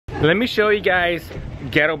Let me show you guys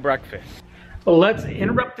ghetto breakfast. Let's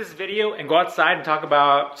interrupt this video and go outside and talk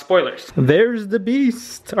about spoilers. There's the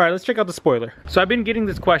beast. All right, let's check out the spoiler. So I've been getting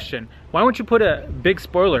this question. Why won't you put a big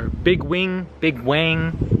spoiler, big wing, big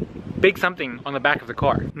wang, big something on the back of the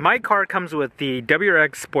car? My car comes with the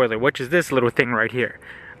WRX spoiler, which is this little thing right here.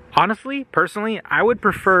 Honestly, personally, I would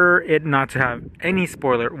prefer it not to have any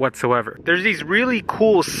spoiler whatsoever. There's these really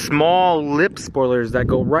cool small lip spoilers that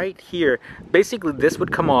go right here. Basically, this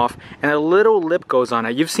would come off and a little lip goes on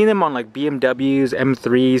it. You've seen them on like BMWs,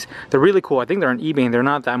 M3s. They're really cool. I think they're on eBay and they're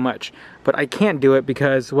not that much. But I can't do it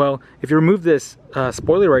because, well, if you remove this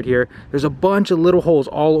spoiler right here, there's a bunch of little holes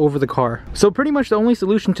all over the car. So pretty much the only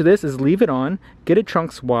solution to this is leave it on, get a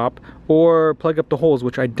trunk swap, or plug up the holes,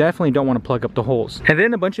 which I definitely don't want to plug up the holes. And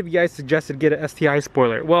then a bunch of you guys suggested get an STI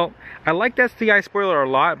spoiler. Well, I like the STI spoiler a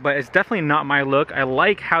lot, but it's definitely not my look. I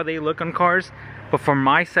like how they look on cars, but for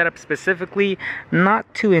my setup specifically,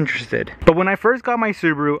 not too interested. But when I first got my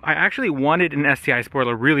Subaru, I actually wanted an STI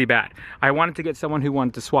spoiler really bad. I wanted to get someone who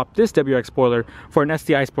wanted to swap this WRX spoiler for an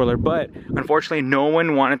STI spoiler, but unfortunately no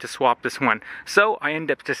one wanted to swap this one. So I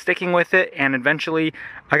ended up just sticking with it, and eventually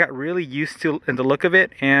I got really used to the look of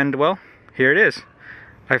it, and well, here it is.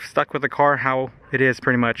 I've stuck with the car how it is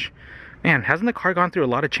pretty much. Man, hasn't the car gone through a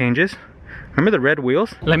lot of changes? Remember the red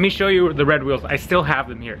wheels? Let me show you the red wheels. I still have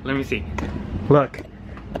them here. Let me see. Look,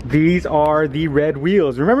 these are the red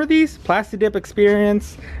wheels. Remember these? Plasti Dip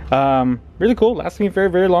experience. Really cool. Lasted me a very,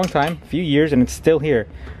 very long time. A few years and it's still here.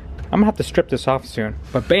 I'm gonna have to strip this off soon.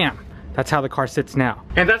 But bam! That's how the car sits now.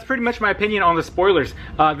 And that's pretty much my opinion on the spoilers.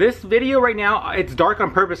 This video right now, it's dark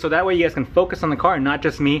on purpose so that way you guys can focus on the car and not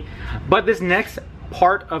just me. But this next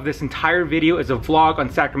part of this entire video is a vlog on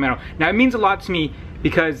Sacramento. Now it means a lot to me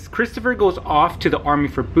because Christopher goes off to the Army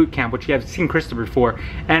for boot camp, which you have seen Christopher before,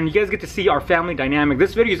 and you guys get to see our family dynamic.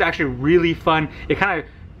 This video is actually really fun. It kind of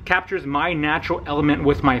captures my natural element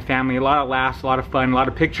with my family. A lot of laughs, a lot of fun, a lot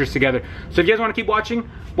of pictures together. So if you guys want to keep watching,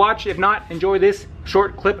 watch. If not, enjoy this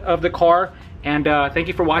short clip of the car. And thank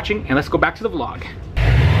you for watching, and let's go back to the vlog.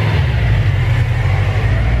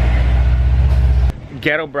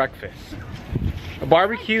 Ghetto breakfast.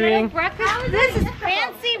 Barbecuing. Breakfast? This is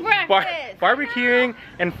fancy breakfast. Barbecuing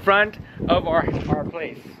in front of our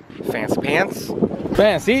place. Fancy pants.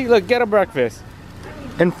 Fancy. Look, ghetto breakfast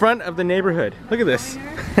in front of the neighborhood. Look at this.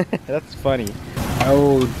 That's funny.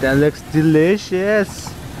 Oh, that looks delicious.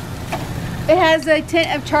 It has a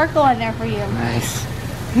tint of charcoal in there for you. Nice.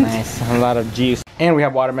 Nice. A lot of juice. And we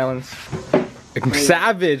have watermelons.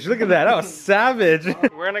 Savage. Look at that. Oh, savage.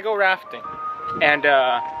 We're gonna go rafting. And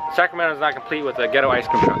Sacramento is not complete with a ghetto ice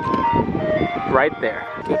cream truck. Right there.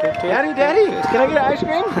 Daddy, Daddy, can I get an ice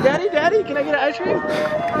cream? Daddy, Daddy, can I get an ice cream?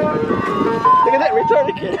 Look at that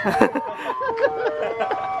retarded kid.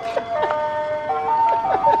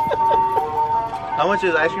 How much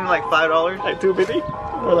is ice cream? Like $5? Like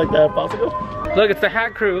 $2.50? Or like that possible? Look, it's the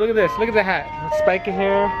hat crew. Look at this. Look at the hat. Spiky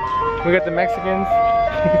hair. We got the Mexicans.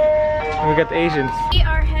 And we got the Asians. We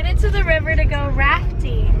are headed to the river to go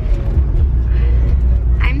rafting.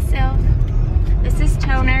 I'm Sylv. This is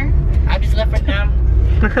Toner. I'm just left right now.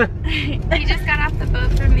 He just got off the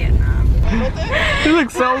boat from Vietnam. He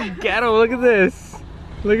looks so ghetto. Look at this.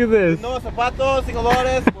 Look at this. No zapatos, $5,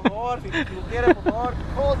 por favor. Si lo quiere, por favor.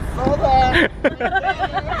 Cold soda.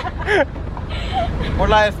 Por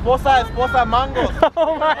la esposa mangos.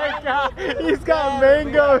 Oh my god. He's got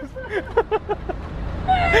mangoes.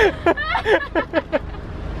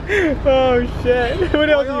 Oh shit. What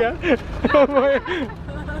else you got? Oh my.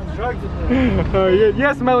 Drugs in there. Oh,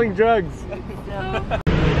 you're smelling drugs.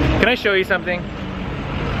 Can I show you something?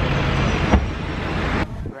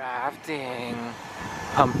 Rafting.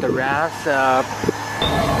 Pump the rafts up.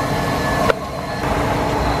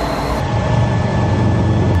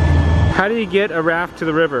 How do you get a raft to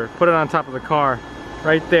the river? Put it on top of the car.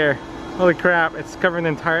 Right there. Holy crap, it's covering the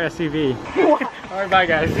entire SUV. Alright, bye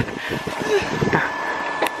guys.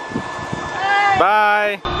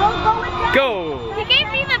 Bye. Go. He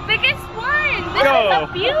gave me the biggest one. This Go. is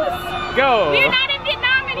abuse. Go. We're not in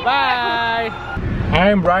Vietnam anymore. Bye. I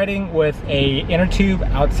am riding with a inner tube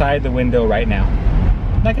outside the window right now.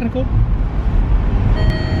 Isn't that kind of cool?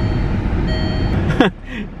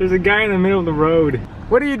 There's a guy in the middle of the road.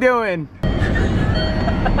 What are you doing?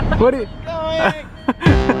 What are you...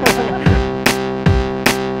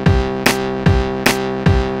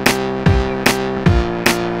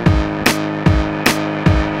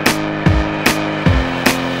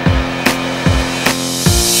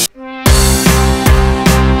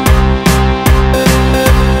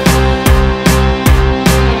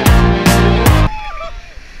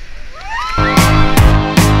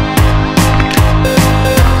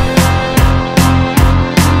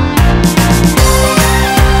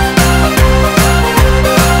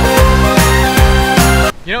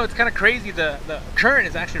 kind of crazy. The current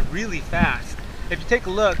is actually really fast. If you take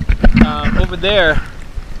a look over there,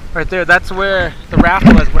 right there, that's where the raft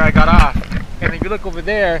was, where I got off. And if you look over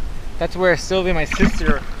there, that's where Sylvia and my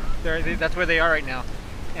sister, that's where they are right now.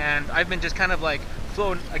 And I've been just kind of like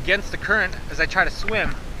floating against the current as I try to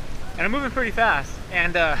swim. And I'm moving pretty fast.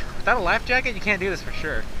 And without a life jacket, you can't do this for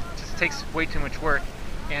sure. It just takes way too much work.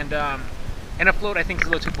 And a float I think is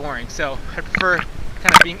a little too boring. So I prefer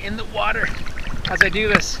kind of being in the water as I do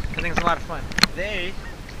this. I think it's a lot of fun. They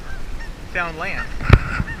found land.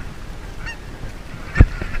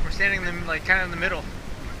 We're standing in the, like kind of in the middle.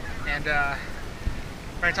 And right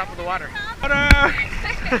on top of the water. Water!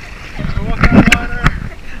 We're walking on water.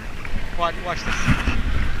 Watch this.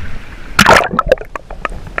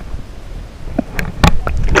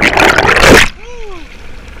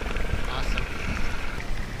 Awesome.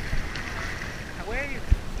 Wave.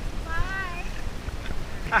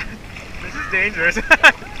 Bye. This is dangerous.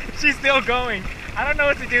 She's still going. I don't know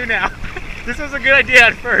what to do now. This was a good idea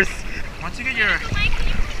at first. Once you get your...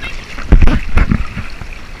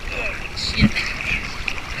 Oh, shit.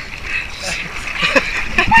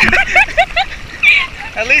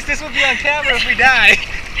 At least this will be on camera if we die.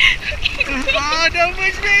 Oh, don't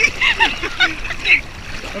push me!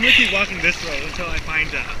 I'm gonna keep walking this road until I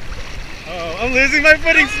find out. Oh, I'm losing my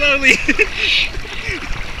footing slowly.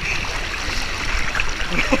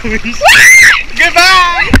 Holy shit.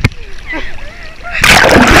 Goodbye!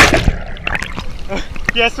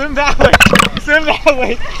 Yeah, swim that way. Swim that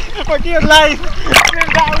way. For dear life. Swim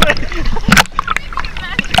that way.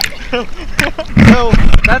 So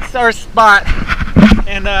that's our spot.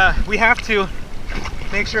 And we have to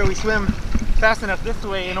make sure we swim fast enough this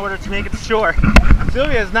way in order to make it to shore.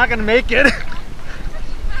 Sylvia is not going to make it.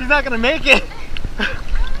 She's not going to make it.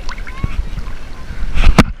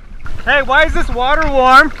 Hey, why is this water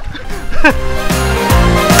warm?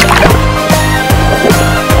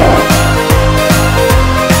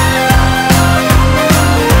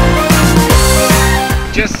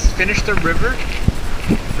 Just finished the river.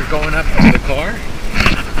 We're going up to the car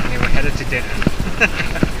and we're headed to dinner.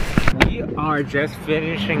 We are just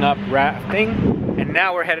finishing up rafting and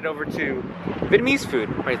now we're headed over to Vietnamese food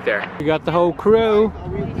right there. We got the whole crew.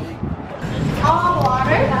 All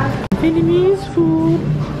water. Vietnamese food.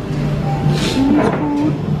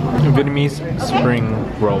 Vietnamese spring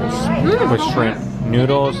rolls with shrimp,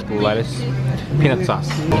 noodles, lettuce, peanut sauce.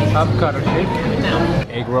 Avocado shake,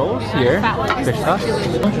 egg rolls here, fish sauce.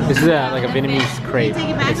 This is like a Vietnamese crepe.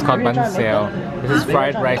 It's called bánh xèo. This is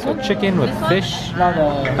fried rice with chicken with fish.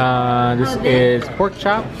 This is pork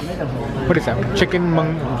chop. What is that?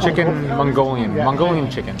 Mongolian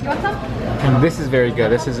chicken. And this is very good.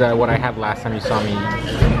 This is what I had last time you saw me.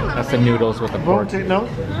 That's the noodles with the pork.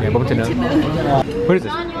 Yeah, bông thịt nướng. What is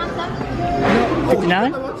this?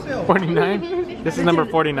 59? 49? This is number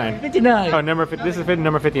 49. 59. Oh, this is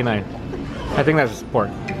number 59. I think that's pork.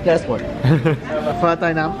 That's pork. Phở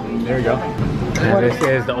Tây Nam. There we go. And this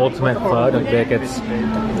is the ultimate pho.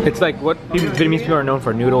 It's like what Vietnamese people are known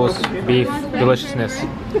for: noodles, beef, deliciousness.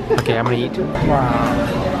 Okay, I'm gonna eat.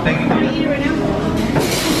 Wow. Thank you.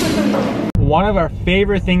 One of our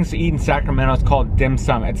favorite things to eat in Sacramento is called dim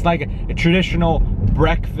sum. It's like a traditional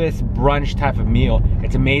breakfast brunch type of meal.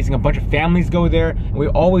 It's amazing. A bunch of families go there, and we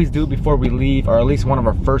always do it before we leave, or at least one of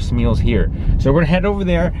our first meals here. So we're gonna head over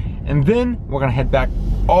there, and then we're gonna head back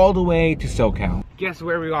all the way to SoCal. Guess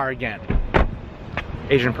where we are again?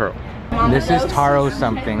 Asian Pearl. This is taro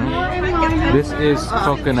something. This is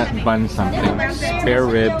coconut bun something. Spare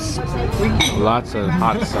ribs. Lots of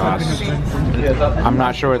hot sauce. I'm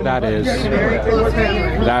not sure what that is.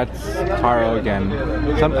 That's taro again.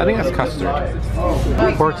 I think that's custard.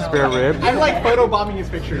 Pork spare ribs. I like photobombing his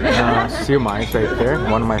picture. Siu mai is right there.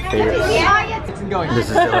 One of my favorites. This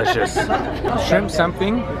is delicious. Shrimp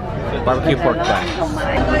something. Barbecue pork thigh.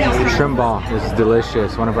 Shrimp ball. This is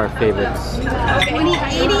delicious. One of our favorites.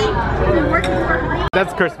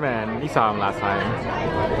 That's Chris Man. You saw him last time.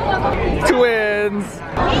 Twins!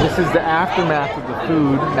 This is the aftermath of the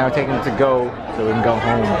food. Now we're taking it to go so we can go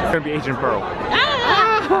home. It's gonna be Asian Pearl.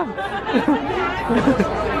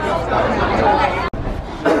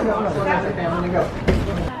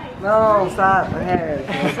 No, stop. Hey.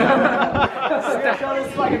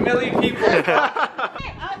 There's like a million people. Oh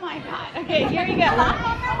my god. Okay, here you go.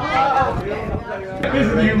 This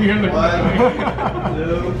is you behind the 1,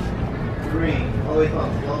 2, 3. Always on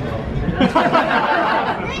slow mo.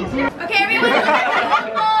 Okay, everyone, look at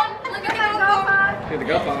the phone. Look at the phone. Okay, the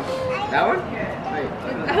go phone. That one?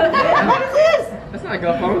 What is this? That's not a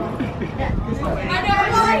go phone.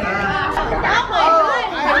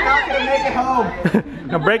 I'm not gonna make it home.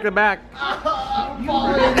 Now break the back. You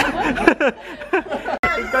falling.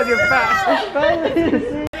 Because you're fat.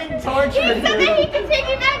 Torture. He said that he could take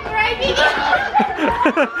it back right now.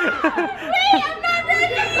 Wait, I'm not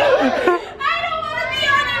ready. I don't want to be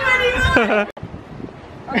on him anymore.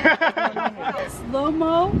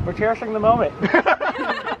 Slow-mo. We're cherishing the moment.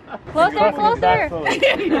 Closer, closer.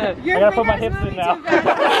 I gotta put my hips in now. He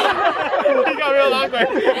got real awkward.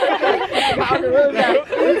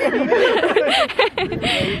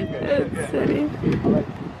 That's silly.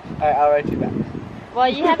 Alright, I'll write you back. Well,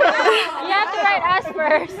 you have to write us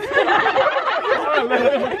first.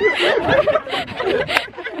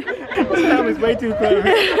 Sam is way too clever.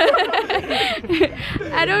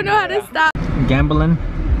 I don't know how to stop. Gambling.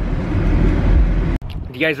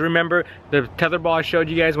 Do you guys remember the tether ball I showed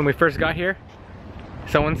you guys when we first got here?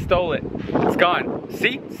 Someone stole it. It's gone.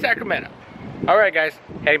 See? Sacramento. Alright guys,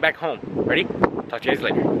 heading back home. Ready? Talk to you guys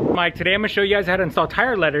later. Mike, today I'm going to show you guys how to install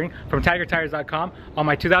tire lettering from tigertires.com on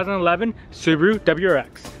my 2011 Subaru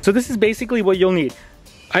WRX. So this is basically what you'll need.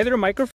 Either a microphone